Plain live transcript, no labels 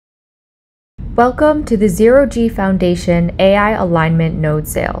Welcome to the Zero-G Foundation AI Alignment Node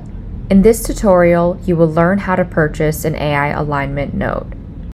Sale. In this tutorial, you will learn how to purchase an AI alignment node.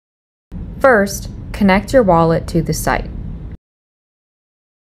 First, connect your wallet to the site.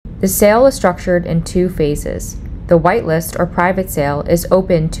 The sale is structured in two phases. The whitelist or private sale is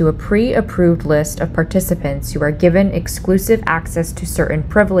open to a pre-approved list of participants who are given exclusive access to certain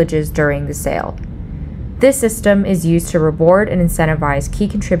privileges during the sale. This system is used to reward and incentivize key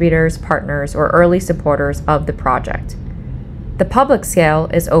contributors, partners, or early supporters of the project. The public sale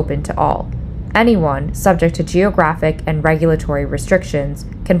is open to all. Anyone, subject to geographic and regulatory restrictions,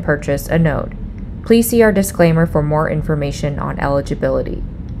 can purchase a node. Please see our disclaimer for more information on eligibility.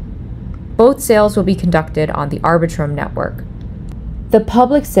 Both sales will be conducted on the Arbitrum network. The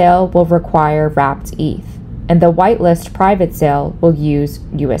public sale will require wrapped ETH, and the whitelist private sale will use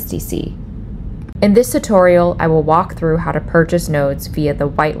USDC. In this tutorial, I will walk through how to purchase nodes via the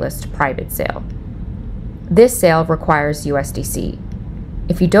whitelist private sale. This sale requires USDC.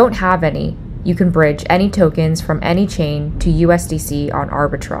 If you don't have any, you can bridge any tokens from any chain to USDC on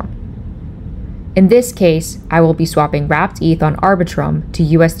Arbitrum. In this case, I will be swapping wrapped ETH on Arbitrum to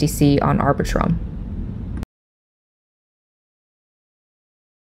USDC on Arbitrum.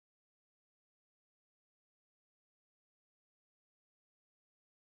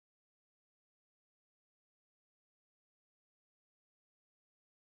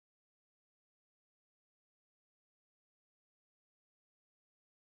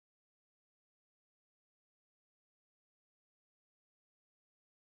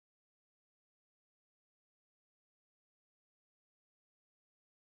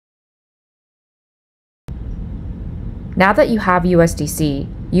 Now that you have USDC,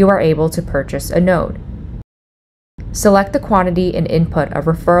 you are able to purchase a node. Select the quantity and input a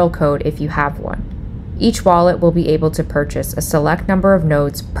referral code if you have one. Each wallet will be able to purchase a select number of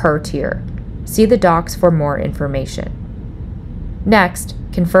nodes per tier. See the docs for more information. Next,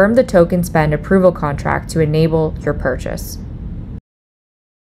 confirm the token spend approval contract to enable your purchase.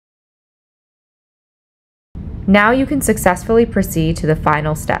 Now you can successfully proceed to the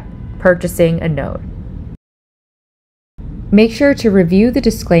final step, purchasing a node. Make sure to review the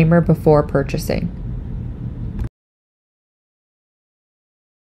disclaimer before purchasing.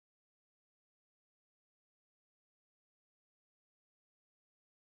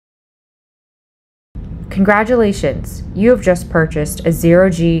 Congratulations, you have just purchased a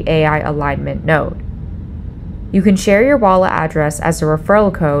Zero-G AI alignment node. You can share your wallet address as a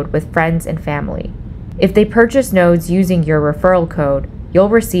referral code with friends and family. If they purchase nodes using your referral code, you'll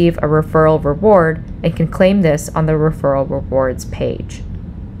receive a referral reward and can claim this on the referral rewards page.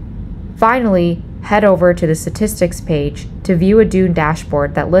 Finally, head over to the statistics page to view a Dune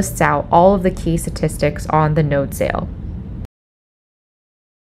dashboard that lists out all of the key statistics on the node sale.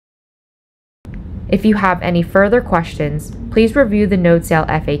 If you have any further questions, please review the node sale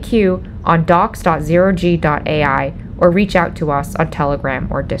FAQ on docs.zerog.ai or reach out to us on Telegram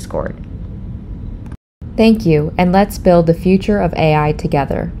or Discord. Thank you, and let's build the future of AI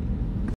together.